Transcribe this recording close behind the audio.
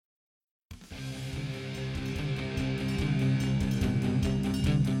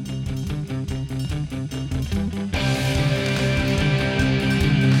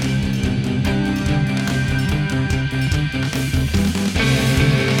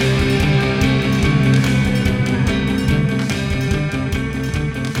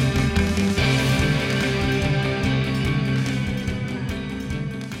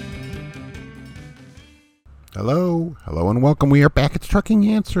welcome. We are back at Trucking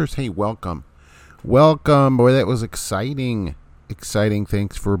Answers. Hey, welcome. Welcome. Boy, that was exciting. Exciting.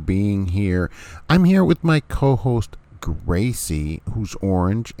 Thanks for being here. I'm here with my co-host, Gracie, who's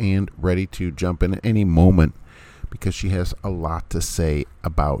orange and ready to jump in at any moment because she has a lot to say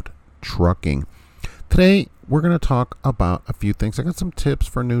about trucking. Today, we're going to talk about a few things. I got some tips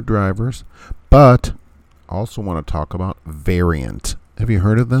for new drivers, but I also want to talk about Variant. Have you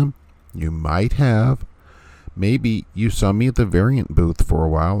heard of them? You might have. Maybe you saw me at the Variant booth for a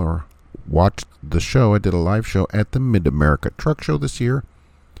while or watched the show. I did a live show at the Mid-America Truck Show this year.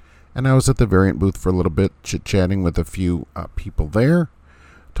 And I was at the Variant booth for a little bit, chit-chatting with a few people there.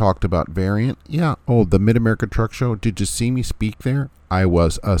 Talked about Variant. Yeah, the Mid-America Truck Show. Did you see me speak there? I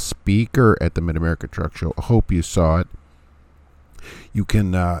was a speaker at the Mid-America Truck Show. I hope you saw it. You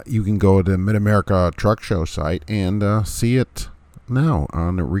can go to the Mid-America Truck Show site and see it now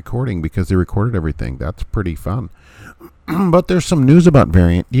on the recording because they recorded everything. That's pretty fun. But there's some news about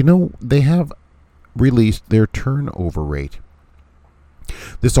Variant. You know, they have released their turnover rate.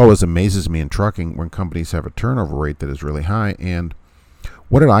 This always amazes me in trucking when companies have a turnover rate that is really high. And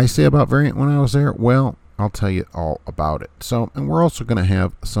what did I say about Variant when I was there? Well, I'll tell you all about it. And we're also going to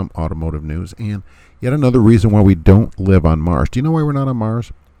have some automotive news and yet another reason why we don't live on Mars. Do you know why we're not on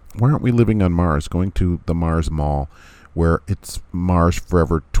Mars? Why aren't we living on Mars, going to the Mars Mall where it's Mars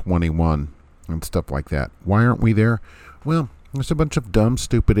Forever 21 and stuff like that? Why aren't we there? Well, there's a bunch of dumb,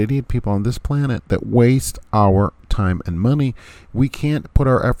 stupid, idiot people on this planet that waste our time and money. We can't put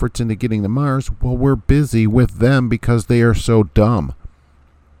our efforts into getting to Mars while we're busy with them because they are so dumb.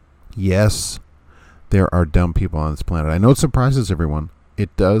 Yes, there are dumb people on this planet. I know it surprises everyone.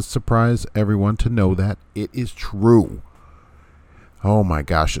 It does surprise everyone to know that it is true. Oh my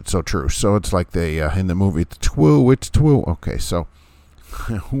gosh, it's so true. So it's like they in the movie, it's twoo. Okay, so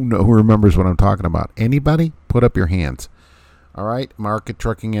who remembers what I'm talking about? Anybody? Put up your hands. All right, Mark at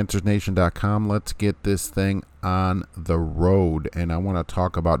truckinganswersnation.com. Let's get this thing on the road, and I want to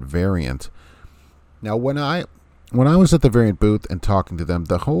talk about Variant. Now, when I was at the Variant booth and talking to them,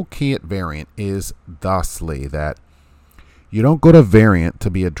 the whole key at Variant is thusly that you don't go to Variant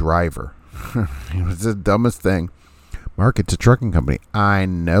to be a driver. It's the dumbest thing. Mark, it's a trucking company. I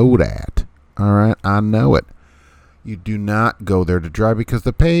know that. All right, I know it. You do not go there to drive because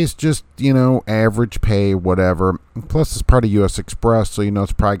the pay is just, average pay, whatever. Plus, it's part of U.S. Express, so,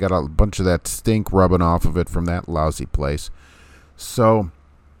 it's probably got a bunch of that stink rubbing off of it from that lousy place. So,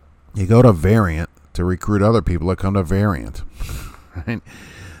 you go to Variant to recruit other people that come to Variant. Right?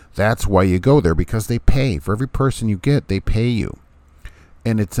 That's why you go there, because they pay. For every person you get, they pay you.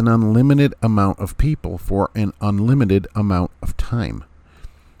 And it's an unlimited amount of people for an unlimited amount of time.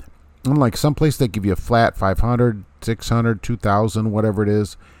 Unlike some places that give you a flat 500, 600, 2,000, whatever it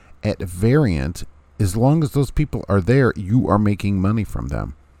is, at Variant, as long as those people are there, you are making money from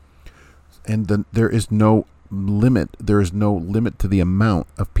them. And there is no limit. There is no limit to the amount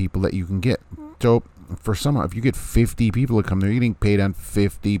of people that you can get. So for some, if you get 50 people to come there, you're getting paid on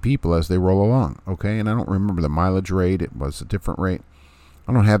 50 people as they roll along. Okay, and I don't remember the mileage rate. It was a different rate.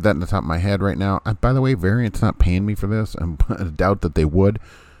 I don't have that in the top of my head right now. And by the way, Variant's not paying me for this. I doubt that they would.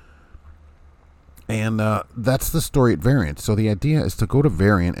 And that's the story at Variant. So the idea is to go to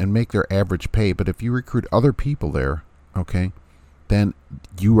Variant and make their average pay. But if you recruit other people there, okay, then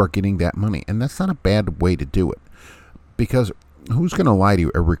you are getting that money. And that's not a bad way to do it. Because who's going to lie to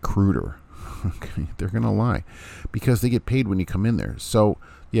you? A recruiter. Okay, they're going to lie. Because they get paid when you come in there. So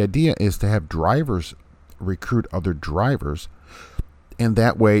the idea is to have drivers recruit other drivers. And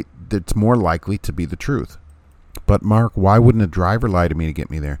that way, it's more likely to be the truth. But Mark, why wouldn't a driver lie to me to get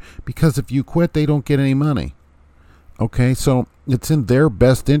me there? Because if you quit, they don't get any money. Okay, so it's in their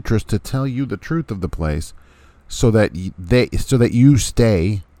best interest to tell you the truth of the place, so that you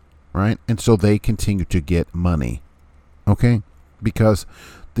stay, right, and so they continue to get money. Okay, because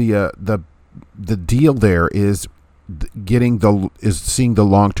the deal there is seeing the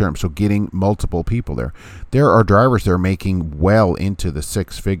long term, so getting multiple people there. There are drivers that are making well into the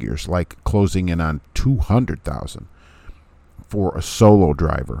six figures, like closing in on 200,000 for a solo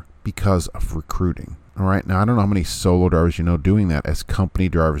driver because of recruiting. All right, now I don't know how many solo drivers doing that as company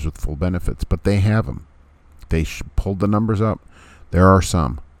drivers with full benefits, but they have them. They pulled the numbers up. There are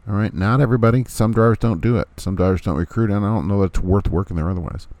some. All right, not everybody. Some drivers don't do it. Some drivers don't recruit, and I don't know that it's worth working there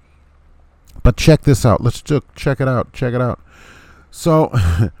otherwise. But check this out. Let's check it out. Check it out. So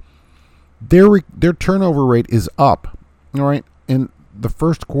their turnover rate is up. All right. In the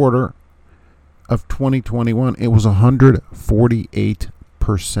first quarter of 2021, it was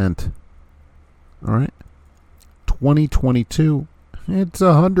 148%. All right. 2022, it's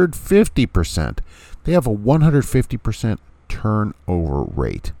 150%. They have a 150% turnover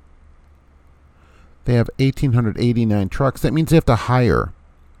rate. They have 1,889 trucks. That means they have to hire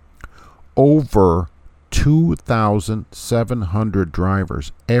over 2,700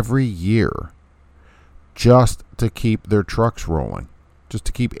 drivers every year just to keep their trucks rolling, just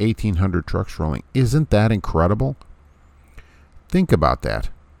to keep 1,800 trucks rolling. Isn't that incredible? Think about that.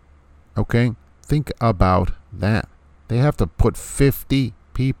 Okay? Think about that. They have to put 50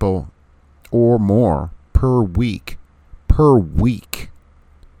 people or more per week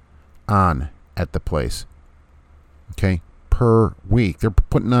on at the place. Okay? Per week. They're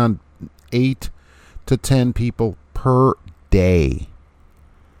putting on 8 to 10 people per day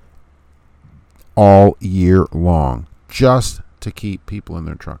all year long just to keep people in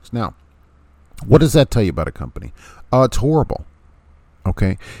their trucks. Now, what does that tell you about a company? It's horrible.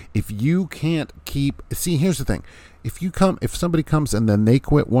 Okay? If you can't keep... See, here's the thing. If somebody comes and then they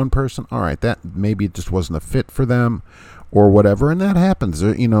quit one person, all right, that maybe it just wasn't a fit for them or whatever, and that happens.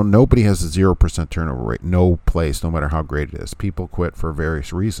 Nobody has a 0% turnover rate. No place, no matter how great it is. People quit for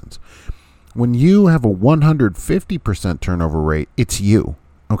various reasons. When you have a 150% turnover rate, it's you.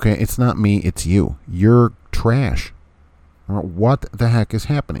 Okay, it's not me, it's you. You're trash. What the heck is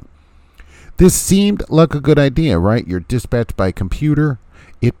happening? This seemed like a good idea, right? You're dispatched by computer.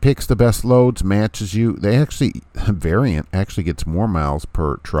 It picks the best loads, matches you. Variant actually gets more miles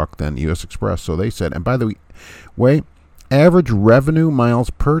per truck than U.S. Express. So they said, and by the way, average revenue miles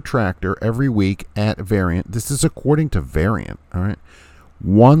per tractor every week at Variant. This is according to Variant, all right?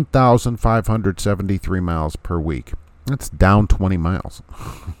 1,573 miles per week. That's down 20 miles.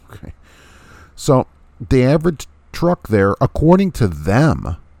 Okay. So the average truck there, according to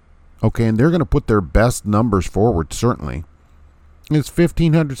them, okay, and they're going to put their best numbers forward, certainly, is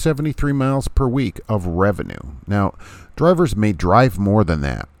 1,573 miles per week of revenue. Now, drivers may drive more than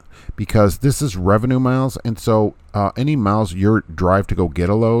that because this is revenue miles, and so any miles you drive to go get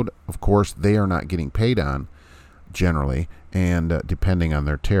a load, of course, they are not getting paid on generally, and depending on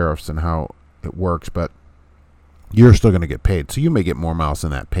their tariffs and how it works, but you're still going to get paid. So you may get more miles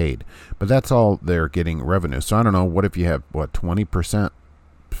than that paid, but that's all they're getting revenue. So I don't know, what if you have, 20%?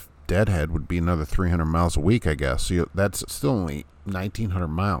 Deadhead would be another 300 miles a week, I guess. So that's still only 1,900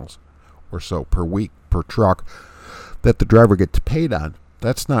 miles or so per week per truck that the driver gets paid on.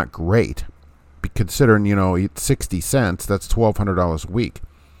 That's not great. Considering, it's 60 cents, that's $1,200 a week.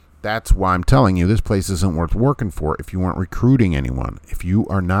 That's why I'm telling you this place isn't worth working for if you aren't recruiting anyone. If you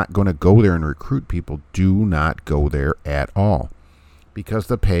are not going to go there and recruit people, do not go there at all. Because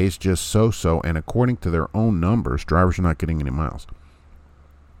the pay is just so-so, and according to their own numbers, drivers are not getting any miles.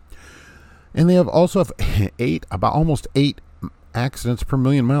 And they also have almost 8 accidents per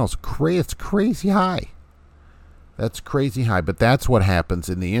million miles. It's crazy high. That's crazy high. But that's what happens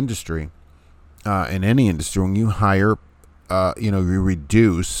in the industry, in any industry. When you hire, you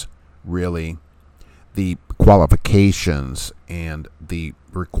reduce, really, the qualifications and the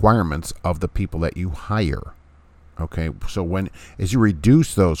requirements of the people that you hire. Okay? So as you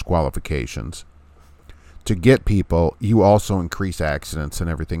reduce those qualifications to get people, you also increase accidents and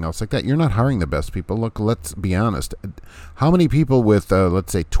everything else like that. You're not hiring the best people. Look, let's be honest. How many people with,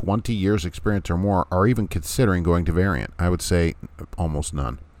 let's say, 20 years experience or more are even considering going to Variant? I would say almost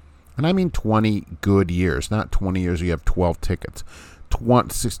none. And I mean 20 good years, not 20 years you have 12 tickets.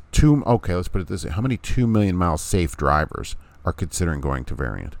 Okay, let's put it this way. How many 2 million mile safe drivers are considering going to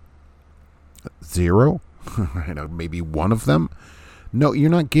Variant? 0? Maybe one of them? No, you're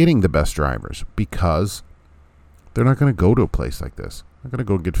not getting the best drivers because they're not going to go to a place like this. They're going to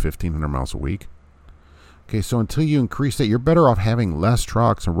go get 1,500 miles a week. Okay, so until you increase that, you're better off having less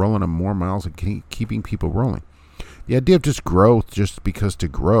trucks and rolling them more miles and keeping people rolling. The idea of just growth, just because to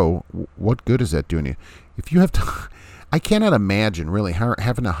grow, what good is that doing you? If you have to, I cannot imagine really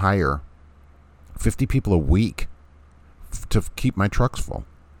having to hire 50 people a week to keep my trucks full.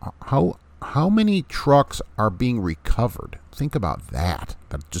 How many trucks are being recovered? Think about that.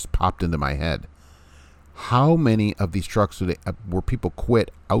 That just popped into my head. How many of these trucks where people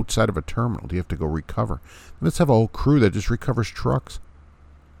quit outside of a terminal do you have to go recover? Let's have a whole crew that just recovers trucks.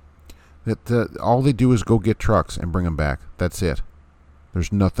 That all they do is go get trucks and bring them back. That's it.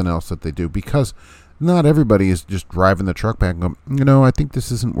 There's nothing else that they do because not everybody is just driving the truck back and go, I think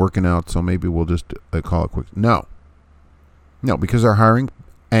this isn't working out, so maybe we'll just call it quick. No, because they're hiring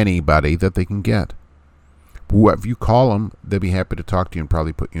anybody that they can get. If you call them, they'll be happy to talk to you and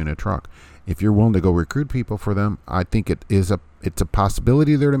probably put you in a truck. If you're willing to go recruit people for them, I think it's a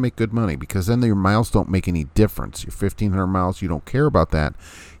possibility there to make good money because then your miles don't make any difference. Your 1,500 miles, you don't care about that.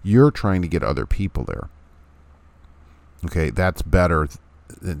 You're trying to get other people there. Okay, that's better.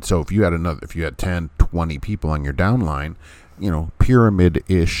 And so if you had 10, 20 people on your downline,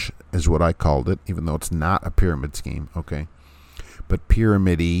 pyramid-ish is what I called it, even though it's not a pyramid scheme, okay? But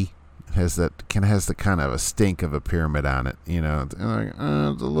pyramid-y has the kind of a stink of a pyramid on it, It's like,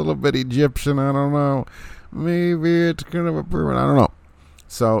 it's a little bit Egyptian, I don't know. Maybe it's kind of a pyramid, I don't know.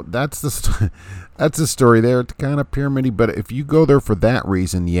 So that's that's the story there. It's kind of pyramidy, but if you go there for that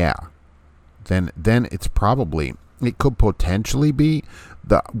reason, yeah, then it could potentially be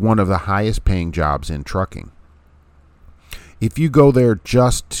one of the highest paying jobs in trucking. If you go there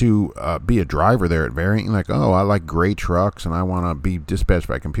just to be a driver there at Variant, like, oh, I like gray trucks and I want to be dispatched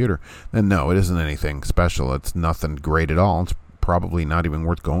by computer, then no, it isn't anything special. It's nothing great at all. It's probably not even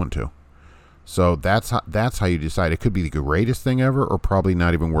worth going to. So that's how you decide. It could be the greatest thing ever or probably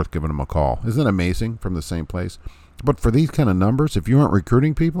not even worth giving them a call. Isn't it amazing from the same place? But for these kind of numbers, if you aren't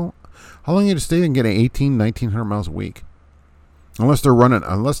recruiting people, how long are you to stay and get 1,900 miles a week? Unless they're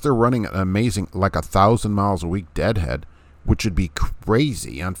running an amazing, like 1,000 miles a week deadhead, which would be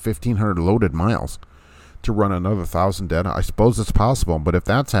crazy on 1,500 loaded miles to run another 1,000 dead. I suppose it's possible, but if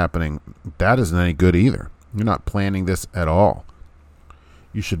that's happening, that isn't any good either. You're not planning this at all.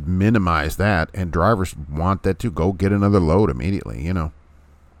 You should minimize that, and drivers want that to go get another load immediately, Of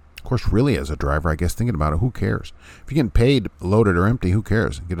course, really, as a driver, I guess thinking about it, who cares? If you're getting paid, loaded or empty, who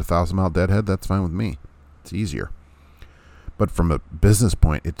cares? Get a 1,000-mile deadhead, that's fine with me. It's easier. But from a business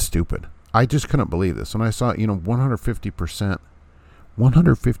point, it's stupid. I just couldn't believe this. When I saw,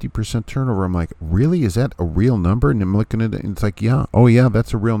 150% turnover, I'm like, really? Is that a real number? And I'm looking at it, and it's like, yeah. Oh, yeah,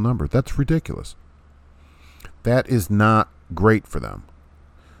 that's a real number. That's ridiculous. That is not great for them.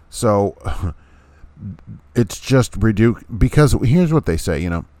 So it's just because here's what they say,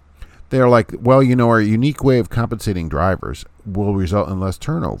 They're like, well, our unique way of compensating drivers will result in less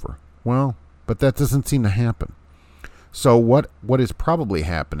turnover. Well, but that doesn't seem to happen. So what is probably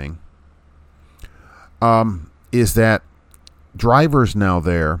happening is that drivers now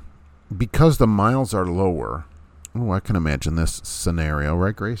there, because the miles are lower. Oh, I can imagine this scenario,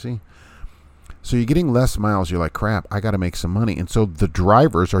 right, Gracie? So you're getting less miles. You're like, crap, I got to make some money. And so the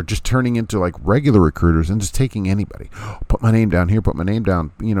drivers are just turning into like regular recruiters and just taking anybody. Put my name down here, put my name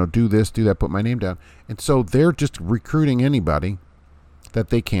down, do this, do that, put my name down. And so they're just recruiting anybody that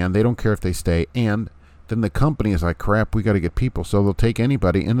they can. They don't care if they stay. And then the company is like, crap, we got to get people. So they'll take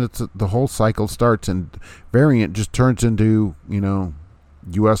anybody. And the whole cycle starts, and Variant just turns into,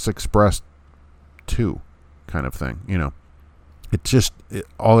 U.S. Express 2 kind of thing, It's just,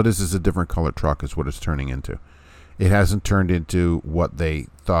 all it is a different colored truck is what it's turning into. It hasn't turned into what they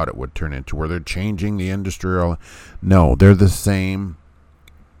thought it would turn into, where they're changing the industry. No, they're the same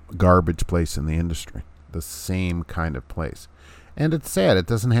garbage place in the industry, the same kind of place. And it's sad. It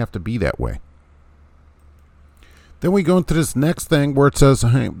doesn't have to be that way. Then we go into this next thing where it says,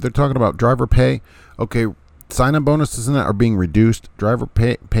 hey, they're talking about driver pay. Okay, sign-on bonuses and that are being reduced. Driver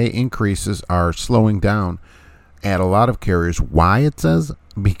pay increases are slowing down at a lot of carriers. Why, it says?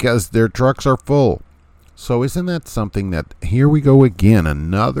 Because their trucks are full. So isn't that something that, here we go again,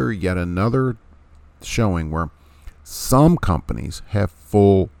 yet another showing where some companies have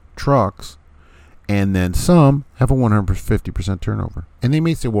full trucks and then some have a 150% turnover. And they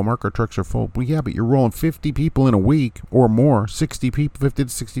may say, well, Mark, our trucks are full. Well, yeah, but you're rolling 50 people in a week or more, 50 to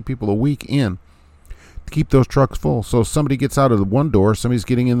 60 people a week in to keep those trucks full. So if somebody gets out of the one door, somebody's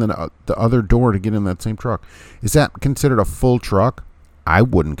getting in the other door to get in that same truck. Is that considered a full truck? I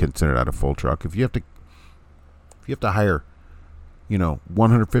wouldn't consider that a full truck. If you have to hire,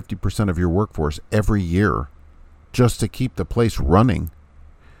 150% of your workforce every year just to keep the place running,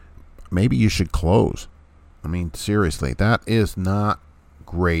 maybe you should close. I mean, seriously, that is not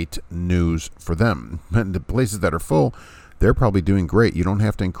great news for them. And the places that are full, they're probably doing great. You don't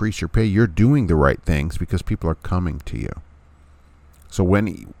have to increase your pay. You're doing the right things because people are coming to you. So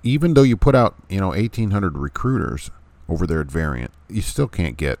even though you put out, 1,800 recruiters over there at Variant, you still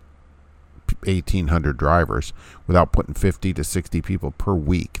can't get 1,800 drivers without putting 50 to 60 people per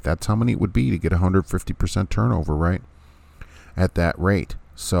week. That's how many it would be to get 150% turnover, right? At that rate.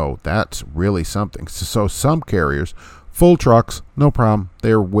 So that's really something. So some carriers, full trucks, no problem.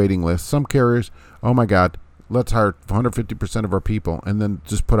 They're waiting lists. Some carriers, oh my God, let's hire 150% of our people and then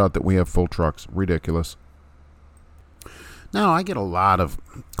just put out that we have full trucks. Ridiculous. Now, I get a lot of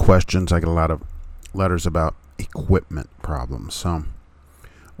questions. I get a lot of letters about equipment problems.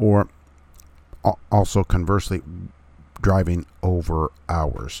 Or also conversely, driving over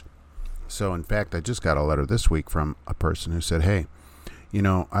hours. So, in fact, I just got a letter this week from a person who said, hey,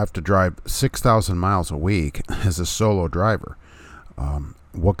 I have to drive 6,000 miles a week as a solo driver.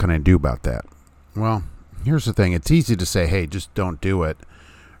 What can I do about that? Well, here's the thing. It's easy to say, hey, just don't do it,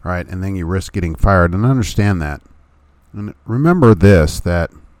 right? And then you risk getting fired. And I understand that. And remember this,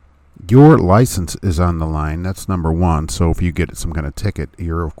 that your license is on the line. That's number one. So if you get some kind of ticket,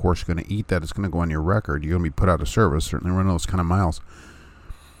 you're of course going to eat that. It's going to go on your record. You're going to be put out of service, certainly running those kind of miles.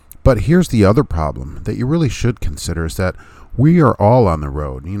 But here's the other problem that you really should consider is that we are all on the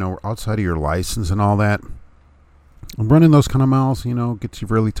road. Outside of your license and all that. Running those kind of miles, gets you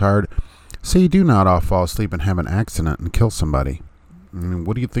really tired. Say you do not fall asleep and have an accident and kill somebody.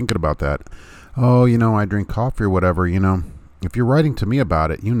 What are you thinking about that? Oh, I drink coffee or whatever, If you're writing to me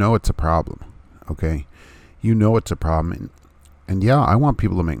about it, it's a problem, okay? It's a problem. And yeah, I want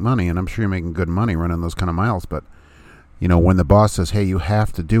people to make money, and I'm sure you're making good money running those kind of miles. But, when the boss says, hey, you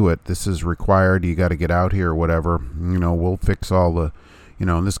have to do it, this is required, you got to get out here or whatever, we'll fix all the,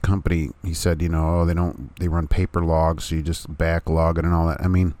 in this company, he said, they run paper logs, so you just backlog it and all that.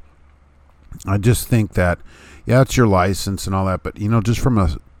 I just think that, yeah, it's your license and all that, but, just from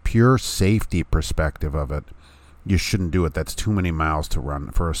a pure safety perspective of it, you shouldn't do it. That's too many miles to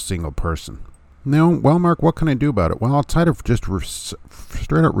run for a single person. No, well, Mark, what can I do about it? Well, outside of just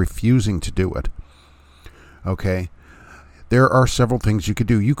straight up refusing to do it, okay, there are several things you could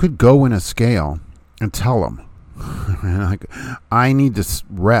do. You could go in a scale and tell them, like, I need to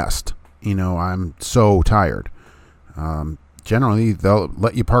rest. I'm so tired. Generally, they'll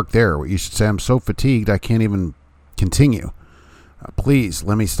let you park there. You should say, I'm so fatigued, I can't even continue. Please,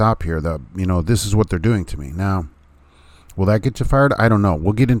 let me stop here. This is what they're doing to me. Now, will that get you fired? I don't know.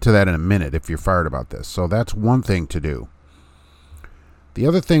 We'll get into that in a minute if you're fired about this. So that's one thing to do. The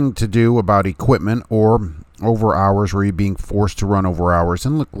other thing to do about equipment or over hours where you're being forced to run over hours,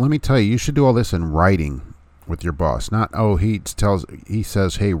 and look, let me tell you should do all this in writing with your boss. Not, he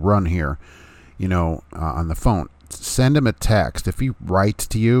says, hey, run here, on the phone. Send him a text. If he writes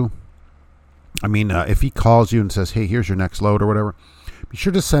to you, if he calls you and says, hey, here's your next load or whatever, be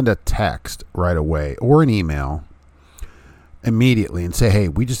sure to send a text right away or an email immediately and say, hey,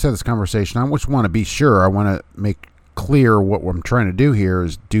 we just had this conversation. I just want to be sure. I want to make clear what I'm trying to do here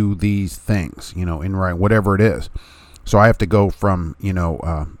is do these things, in writing, whatever it is. So I have to go from,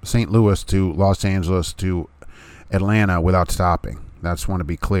 St. Louis to Los Angeles to Atlanta without stopping. I just want to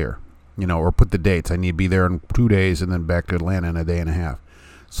be clear, or put the dates. I need to be there in 2 days and then back to Atlanta in a day and a half.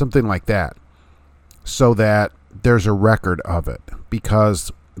 Something like that. So that there's a record of it,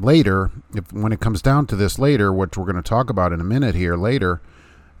 because later, when it comes down to this later, which we're going to talk about in a minute here later,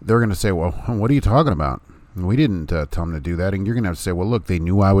 they're going to say, well, what are you talking about? We didn't tell them to do that. And you're going to have to say, well, look, they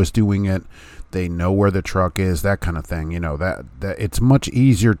knew I was doing it. They know where the truck is, that kind of thing. That it's much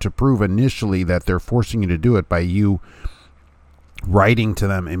easier to prove initially that they're forcing you to do it by you writing to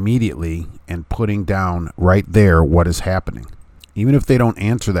them immediately and putting down right there what is happening. Even if they don't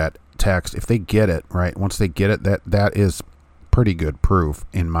answer that text, if they get it, right, once they get it, that is pretty good proof,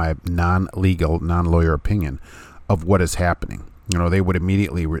 in my non-legal, non-lawyer opinion, of what is happening. They would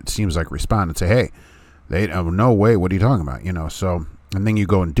immediately, it seems like, respond and say, hey, no way, what are you talking about? So, and then you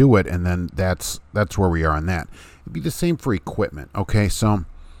go and do it, and then that's where we are on that. It'd be the same for equipment, okay? So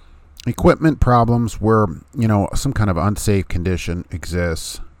equipment problems where, some kind of unsafe condition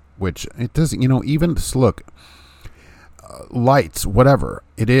exists, which it doesn't, even this, look, lights, whatever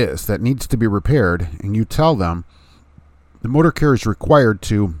it is that needs to be repaired, and you tell them the motor carrier is required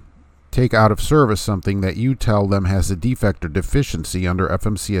to take out of service something that you tell them has a defect or deficiency under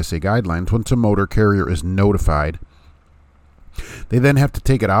FMCSA guidelines. Once a motor carrier is notified, they then have to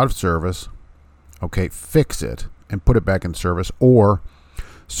take it out of service, okay, fix it, and put it back in service, or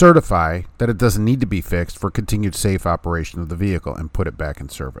certify that it doesn't need to be fixed for continued safe operation of the vehicle and put it back in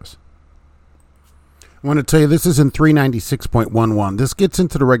service. I want to tell you, this is in 396.11. This gets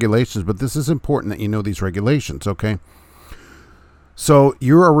into the regulations, but this is important that you know these regulations, okay? So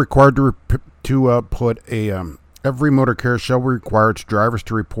you are required to put every motor carrier shall be required to drivers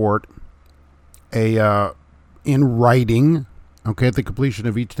to report in writing, okay, at the completion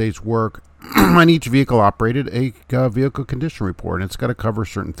of each day's work on each vehicle operated, a vehicle condition report. And it's got to cover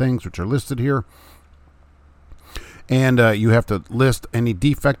certain things which are listed here. And you have to list any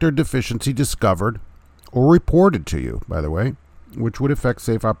defect or deficiency discovered or reported to you, by the way, which would affect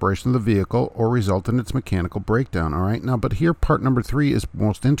safe operation of the vehicle or result in its mechanical breakdown. All right. Now, but here, part number 3 is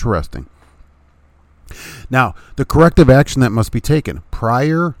most interesting. Now, the corrective action that must be taken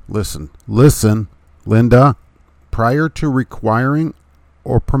prior, listen, Linda, prior to requiring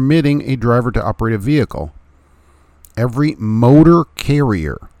or permitting a driver to operate a vehicle, every motor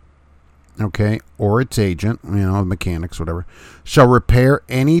carrier, okay, or its agent, mechanics, whatever, shall repair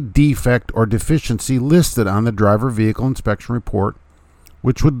any defect or deficiency listed on the driver vehicle inspection report,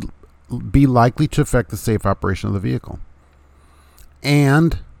 which would be likely to affect the safe operation of the vehicle.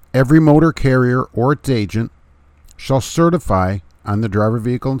 And every motor carrier or its agent shall certify on the driver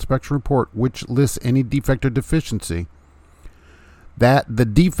vehicle inspection report, which lists any defect or deficiency, that the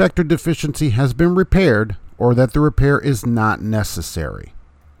defect or deficiency has been repaired or that the repair is not necessary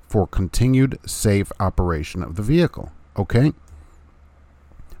for continued safe operation of the vehicle. Okay?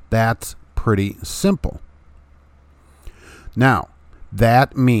 That's pretty simple. Now,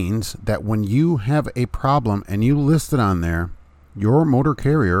 that means that when you have a problem and you list it on there, your motor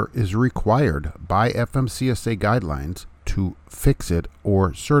carrier is required by FMCSA guidelines to fix it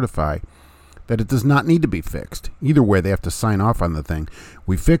or certify that it does not need to be fixed. Either way, they have to sign off on the thing.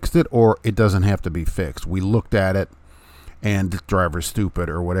 We fixed it or it doesn't have to be fixed. We looked at it and the driver's stupid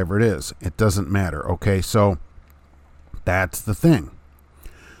or whatever it is. It doesn't matter. Okay, so that's the thing.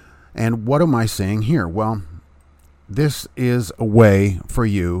 And what am I saying here? Well, this is a way for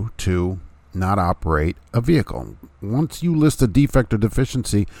you to not operate a vehicle. Once you list a defect or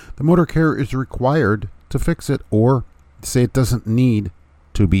deficiency, the motor carrier is required to fix it or say it doesn't need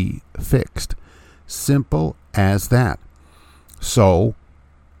to be fixed. Simple as that. So,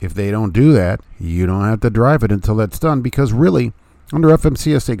 if they don't do that, you don't have to drive it until that's done, because really, under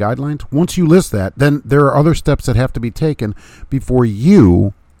FMCSA guidelines, once you list that, then there are other steps that have to be taken before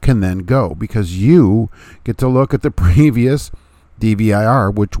you can then go, because you get to look at the previous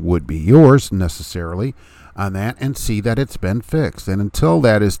DVIR, which would be yours necessarily, on that and see that it's been fixed. And until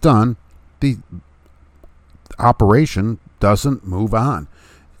that is done, the operation doesn't move on.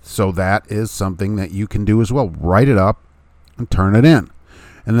 So that is something that you can do as well. Write it up and turn it in.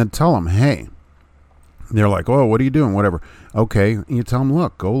 And then tell them, hey, they're like, oh, what are you doing? Whatever. Okay, you tell them,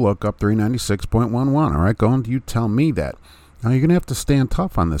 look, go look up 396.11. All right, go and you tell me that. Now, you're going to have to stand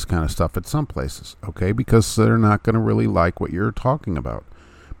tough on this kind of stuff at some places, okay, because they're not going to really like what you're talking about.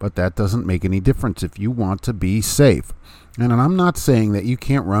 But that doesn't make any difference if you want to be safe. And I'm not saying that you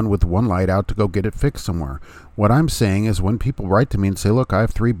can't run with one light out to go get it fixed somewhere. What I'm saying is when people write to me and say, look, I have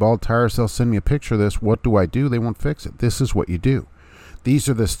 3 bald tires, they'll send me a picture of this. What do I do? They won't fix it. This is what you do. These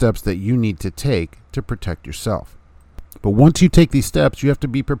are the steps that you need to take to protect yourself. But once you take these steps, you have to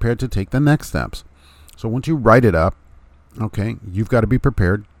be prepared to take the next steps. So once you write it up, okay, you've got to be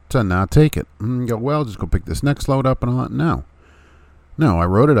prepared to not take it. And go, well, just go pick this next load up and all that. No, I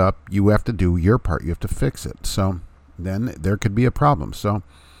wrote it up. You have to do your part. You have to fix it. So then there could be a problem. So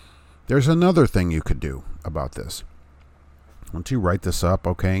there's another thing you could do about this. Once you write this up,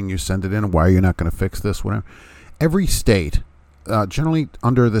 okay, and you send it in, why are you not going to fix this, whatever. Every state, generally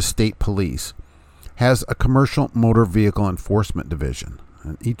under the state police, has a commercial motor vehicle enforcement division.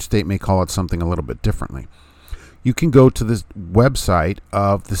 And each state may call it something a little bit differently. You can go to this website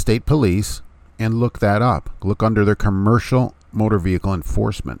of the state police and look that up. Look under their commercial motor vehicle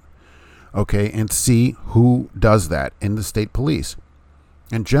enforcement, okay, and see who does that in the state police.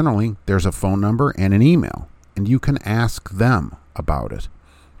 And generally, there's a phone number and an email, and you can ask them about it.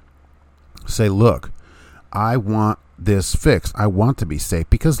 Say, look, I want this fixed. I want to be safe,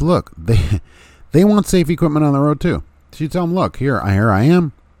 because look, they want safe equipment on the road too. So you tell them, look, here I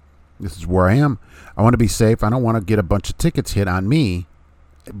am. This is where I am. I want to be safe. I don't want to get a bunch of tickets hit on me,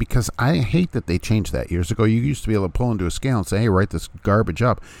 because I hate that they changed that. Years ago, you used to be able to pull into a scale and say, hey, write this garbage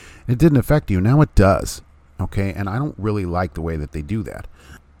up. It didn't affect you. Now it does. Okay, and I don't really like the way that they do that.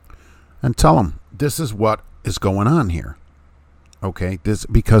 And tell them, this is what is going on here. Okay, this,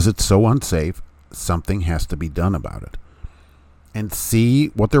 because it's so unsafe, something has to be done about it. And see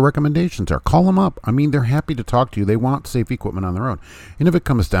what their recommendations are. Call them up. I mean, they're happy to talk to you. They want safe equipment on the road. And if it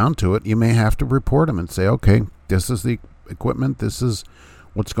comes down to it, you may have to report them and say, okay, this is the equipment. This is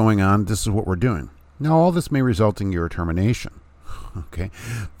what's going on. This is what we're doing. Now, all this may result in your termination. Okay.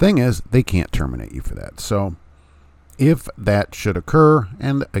 Thing is, they can't terminate you for that. So if that should occur,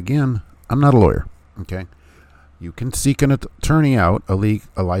 and again, I'm not a lawyer. Okay. You can seek an attorney out, a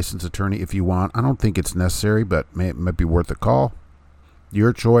licensed attorney if you want. I don't think it's necessary, but it might be worth a call.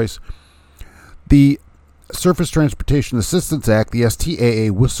 Your choice. The Surface Transportation Assistance Act, the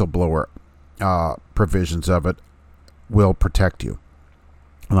STAA whistleblower provisions of it will protect you.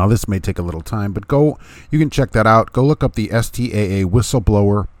 Now, this may take a little time, but you can check that out. Go look up the STAA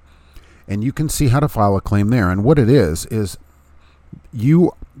whistleblower, and you can see how to file a claim there. And what it is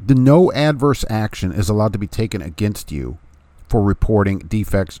no adverse action is allowed to be taken against you for reporting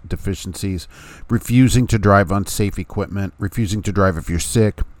defects, deficiencies, refusing to drive unsafe equipment, refusing to drive if you're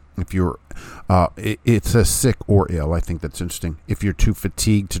sick, if you're, it says sick or ill. I think that's interesting. If you're too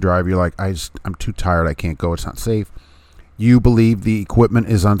fatigued to drive, you're like, I'm too tired, I can't go, it's not safe. You believe the equipment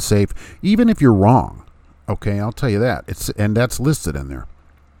is unsafe, even if you're wrong. Okay, I'll tell you that. And that's listed in there.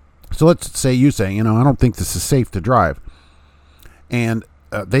 So let's say you say, I don't think this is safe to drive. And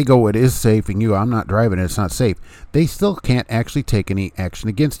they go, it is safe, and I'm not driving it, it's not safe. They still can't actually take any action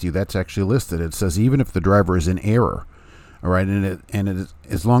against you. That's actually listed. It says even if the driver is in error, all right, and it is,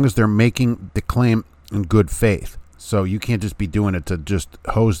 as long as they're making the claim in good faith. So you can't just be doing it to just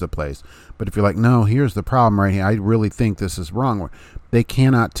hose the place. But if you're like, no, here's the problem right here, I really think this is wrong, they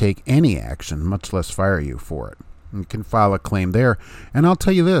cannot take any action, much less fire you for it. You can file a claim there. And I'll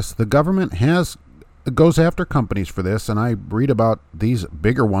tell you this, the government goes after companies for this, and I read about these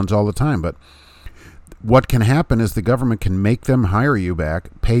bigger ones all the time. But what can happen is the government can make them hire you back,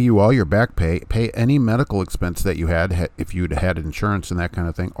 pay you all your back pay any medical expense that you had, if you'd had insurance and that kind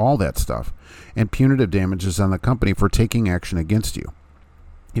of thing, all that stuff, and punitive damages on the company for taking action against you.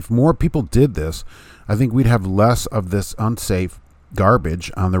 If more people did this, I think we'd have less of this unsafe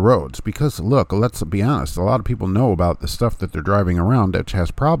garbage on the roads. Because, look, let's be honest, a lot of people know about the stuff that they're driving around that has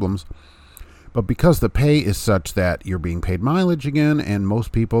problems. But because the pay is such that you're being paid mileage again, and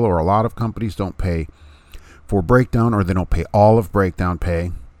most people or a lot of companies don't pay for breakdown, or they don't pay all of breakdown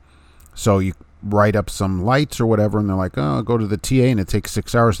pay. So you write up some lights or whatever, and they're like, oh, go to the TA, and it takes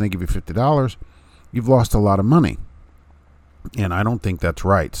 6 hours, and they give you $50. You've lost a lot of money. And I don't think that's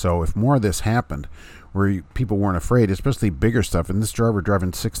right. So if more of this happened, where people weren't afraid, especially bigger stuff, and this driver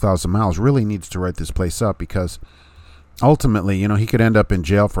driving 6,000 miles really needs to write this place up, because ultimately, he could end up in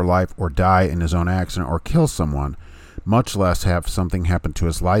jail for life or die in his own accident or kill someone, much less have something happen to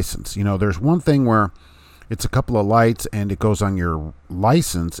his license. There's one thing where it's a couple of lights and it goes on your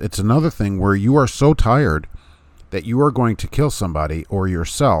license. It's another thing where you are so tired that you are going to kill somebody or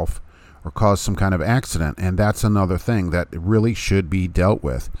yourself or cause some kind of accident, and that's another thing that really should be dealt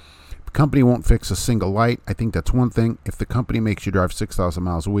with. If the company won't fix a single light, I think that's one thing. If the company makes you drive 6,000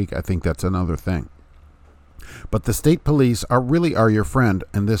 miles a week, I think that's another thing. But the state police are your friend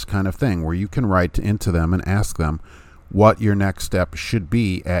in this kind of thing, where you can write into them and ask them what your next step should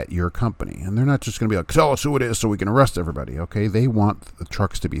be at your company. And they're not just going to be like, tell us who it is so we can arrest everybody, okay? They want the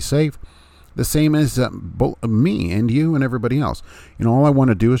trucks to be safe, the same as me and you and everybody else. All I want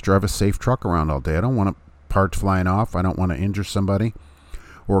to do is drive a safe truck around all day. I don't want parts flying off. I don't want to injure somebody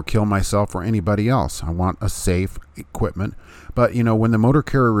or kill myself or anybody else. I want a safe equipment. But, when the motor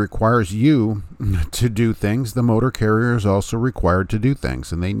carrier requires you to do things, the motor carrier is also required to do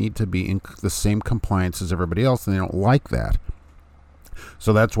things. And they need to be in the same compliance as everybody else, and they don't like that.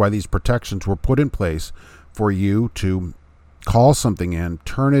 So that's why these protections were put in place for you to call something in,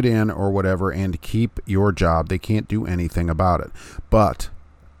 turn it in or whatever, and keep your job. They can't do anything about it. But,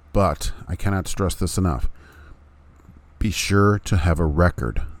 I cannot stress this enough. Be sure to have a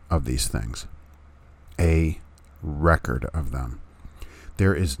record of these things. A record of them.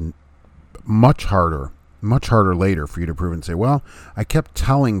 There is much harder later for you to prove and say, well, I kept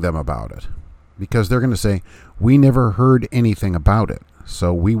telling them about it, because they're going to say, we never heard anything about it,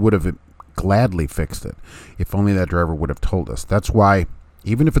 so we would have gladly fixed it if only that driver would have told us. That's why,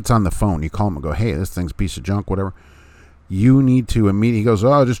 even if it's on the phone, you call them and go, hey, this thing's a piece of junk, whatever, you need to immediately, he goes,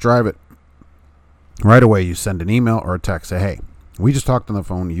 oh, just drive it. Right away, you send an email or a text, say, hey, we just talked on the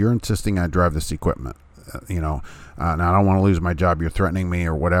phone, you're insisting I drive this equipment. Now I don't want to lose my job, you're threatening me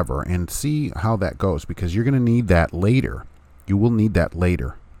or whatever, and see how that goes, because you're going to need that later. You will need that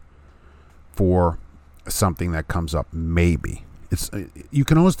later for something that comes up, maybe. You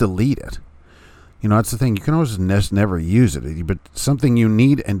can always delete it. That's the thing. You can always never use it, but something you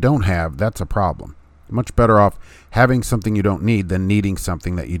need and don't have, that's a problem. Much better off having something you don't need than needing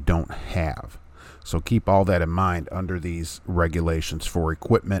something that you don't have. So keep all that in mind under these regulations for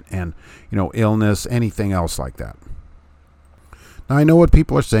equipment and, illness, anything else like that. Now, I know what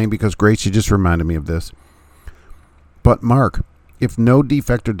people are saying, because Gracie just reminded me of this. But Mark, if no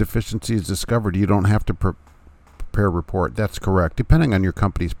defect or deficiency is discovered, you don't have to prepare a report. That's correct, depending on your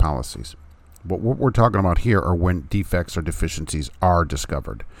company's policies. But what we're talking about here are when defects or deficiencies are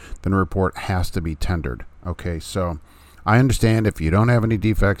discovered. Then a report has to be tendered. Okay, so I understand if you don't have any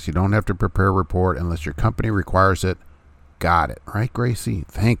defects, you don't have to prepare a report unless your company requires it. Got it. Right, Gracie?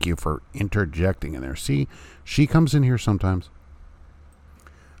 Thank you for interjecting in there. See, she comes in here sometimes.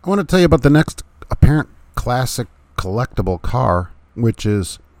 I want to tell you about the next apparent classic collectible car, which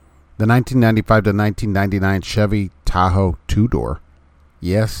is the 1995 to 1999 Chevy Tahoe two-door.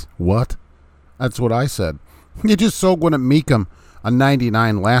 Yes, what? That's what I said. You just sold one at Mecum, a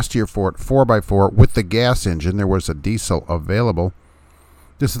 99 last year for it, 4x4 with the gas engine. There was a diesel available.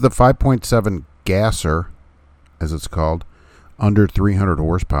 This is the 5.7 gasser, as it's called, under 300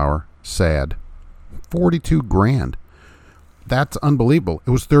 horsepower. Sad. 42 grand. That's unbelievable. It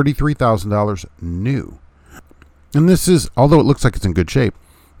was $33,000 new. And this is, although it looks like it's in good shape,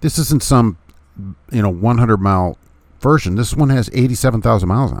 this isn't some, 100 mile version. This one has 87,000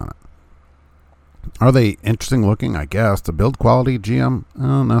 miles on it. Are they interesting looking? I guess. The build quality, GM,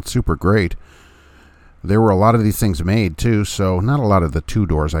 not super great. There were a lot of these things made, too, so not a lot of the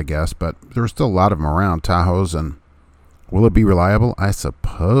two-doors, I guess, but there were still a lot of them around, Tahoes, and will it be reliable? I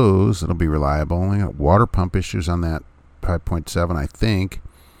suppose it'll be reliable. Only got water pump issues on that 5.7, I think.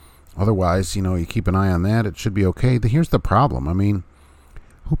 Otherwise, you keep an eye on that. It should be okay. Here's the problem. I mean,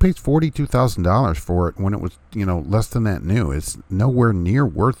 who pays $42,000 for it when it was, less than that new? It's nowhere near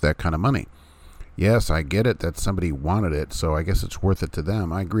worth that kind of money. Yes, I get it that somebody wanted it, so I guess it's worth it to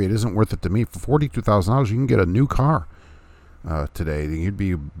them. I agree. It isn't worth it to me. For $42,000, you can get a new car today. You'd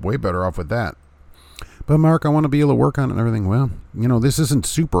be way better off with that. But, Mark, I want to be able to work on it and everything. Well, this isn't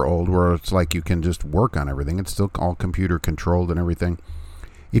super old where it's like you can just work on everything. It's still all computer controlled and everything.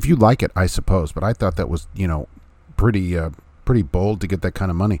 If you like it, I suppose. But I thought that was, pretty bold to get that kind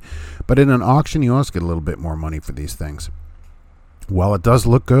of money. But in an auction, you always get a little bit more money for these things. While it does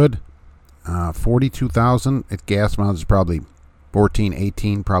look good, $42,000 at gas mileage is probably 14,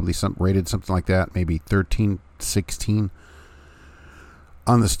 18, probably rated something like that, maybe 13, 16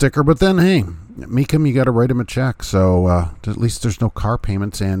 on the sticker. But then, hey, make him, you got to write him a check. So at least there's no car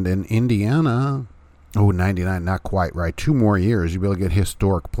payments. And in Indiana, 99, not quite right. 2 more years, you'll be able to get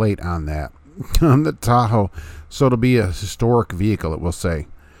historic plate on that, on the Tahoe. So it'll be a historic vehicle, it will say.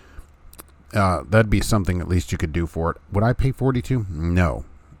 That'd be something at least you could do for it. Would I pay $42,000?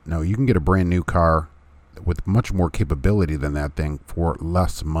 No, you can get a brand new car with much more capability than that thing for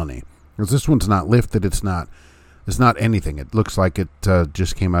less money. Because this one's not lifted, it's not anything. It looks like it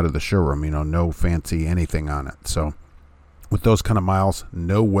just came out of the showroom, no fancy anything on it. So with those kind of miles,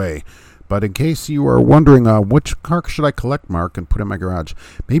 no way. But in case you are wondering, which car should I collect, Mark, and put in my garage?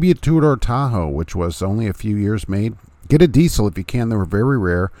 Maybe a two-door Tahoe, which was only a few years made. Get a diesel if you can. They were very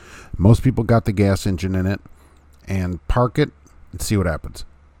rare. Most people got the gas engine in it. And park it and see what happens.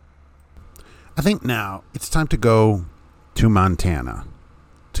 I think now it's time to go to Montana,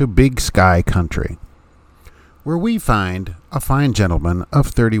 to Big Sky Country, where we find a fine gentleman of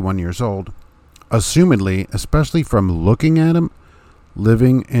 31 years old, assumedly, especially from looking at him,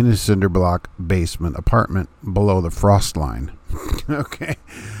 living in a cinder block basement apartment below the frost line. Okay.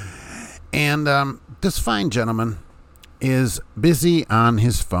 And this fine gentleman is busy on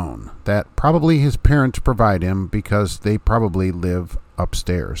his phone that probably his parents provide him because they probably live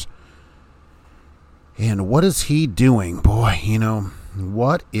upstairs. And what is he doing? Boy,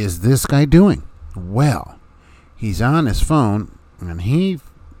 what is this guy doing? Well, he's on his phone and he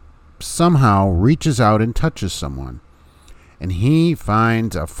somehow reaches out and touches someone. And he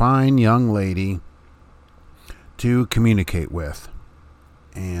finds a fine young lady to communicate with.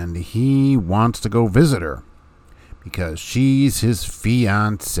 And he wants to go visit her because she's his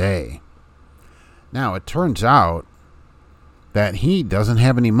fiancée. Now, it turns out that he doesn't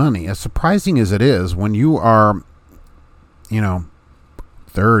have any money. As surprising as it is, when you are,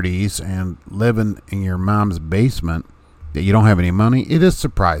 30s and living in your mom's basement, that you don't have any money, it is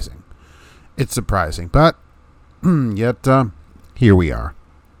surprising. It's surprising. But yet, here we are.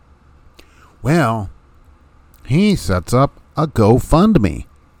 Well, he sets up a GoFundMe.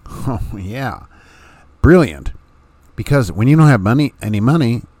 Oh, yeah. Brilliant. Because when you don't have any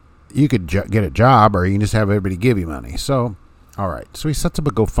money, you could get a job or you can just have everybody give you money. So, all right. So he sets up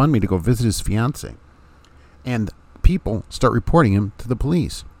a GoFundMe to go visit his fiancée. And people start reporting him to the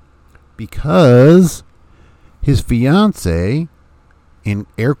police. Because his fiancée, in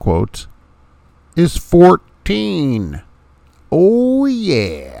air quotes, is 14. Oh,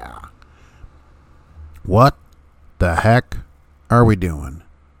 yeah. What the heck are we doing?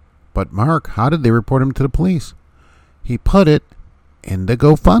 But, Mark, how did they report him to the police? He put it in the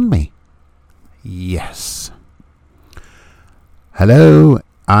GoFundMe. Yes. Hello,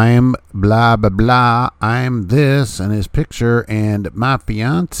 I'm blah, blah, blah. I'm this and his picture. And my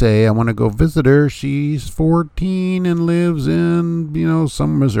fiance, I want to go visit her. She's 14 and lives in,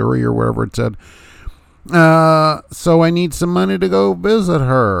 some Missouri or wherever it said. So I need some money to go visit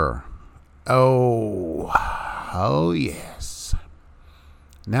her. Oh, yes.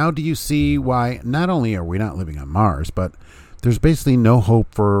 Now do you see why not only are we not living on Mars, but there's basically no hope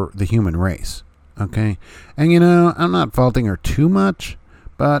for the human race. Okay? And, I'm not faulting her too much,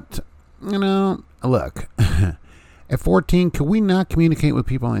 but, look, at 14, can we not communicate with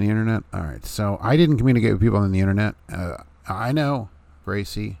people on the internet? All right, so I didn't communicate with people on the internet. I know,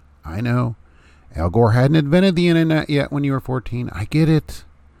 Gracie, I know. Al Gore hadn't invented the internet yet when you were 14. I get it.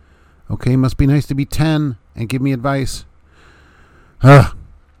 Okay, must be nice to be 10 and give me advice.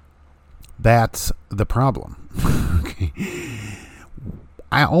 That's the problem. Okay.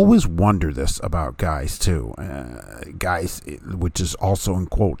 I always wonder this about guys, too. Guys, which is also in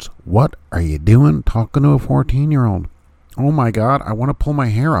quotes. What are you doing talking to a 14-year-old? Oh, my God, I want to pull my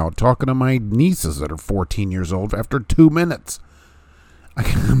hair out talking to my nieces that are 14 years old after 2 minutes.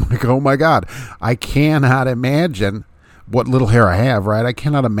 I'm like, oh, my God, I cannot imagine what little hair I have, right? I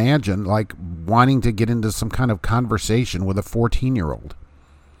cannot imagine, like, wanting to get into some kind of conversation with a 14-year-old.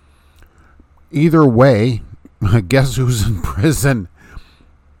 Either way, guess who's in prison?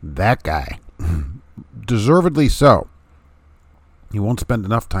 That guy. Deservedly so. He won't spend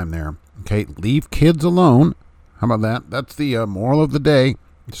enough time there. Okay, leave kids alone. How about that? That's the moral of the day,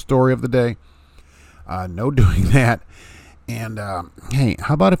 story of the day. No doing that. And, hey,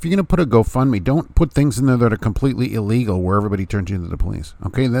 how about if you're going to put a GoFundMe, don't put things in there that are completely illegal where everybody turns you into the police.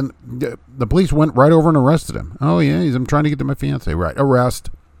 Okay, then the police went right over and arrested him. Oh, yeah, I'm trying to get to my fiance. Right,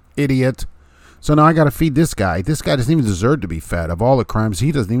 arrest. Idiot. So now I got to feed this guy. This guy doesn't even deserve to be fed. Of all the crimes,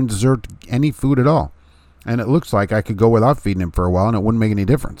 he doesn't even deserve any food at all. And it looks like I could go without feeding him for a while and it wouldn't make any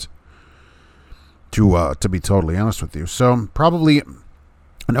difference. To be totally honest with you. So probably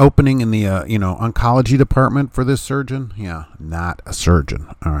an opening in the oncology department for this surgeon. Yeah, not a surgeon.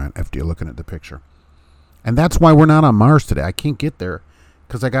 All right, after you're looking at the picture. And that's why we're not on Mars today. I can't get there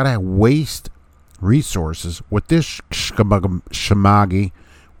because I got to waste resources with this shamagi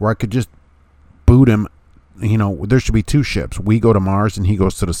where I could just boot him. There should be 2 ships. We go to Mars and he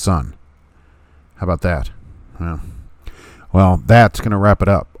goes to the sun. How about that? Yeah. Well, that's going to wrap it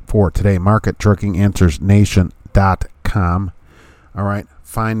up for today. MarketTruckingAnswersNation.com. All right.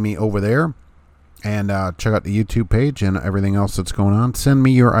 Find me over there and check out the YouTube page and everything else that's going on. Send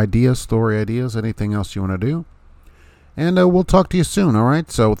me your ideas, story ideas, anything else you want to do. And we'll talk to you soon. All right.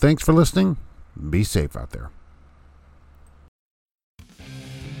 So thanks for listening. Be safe out there.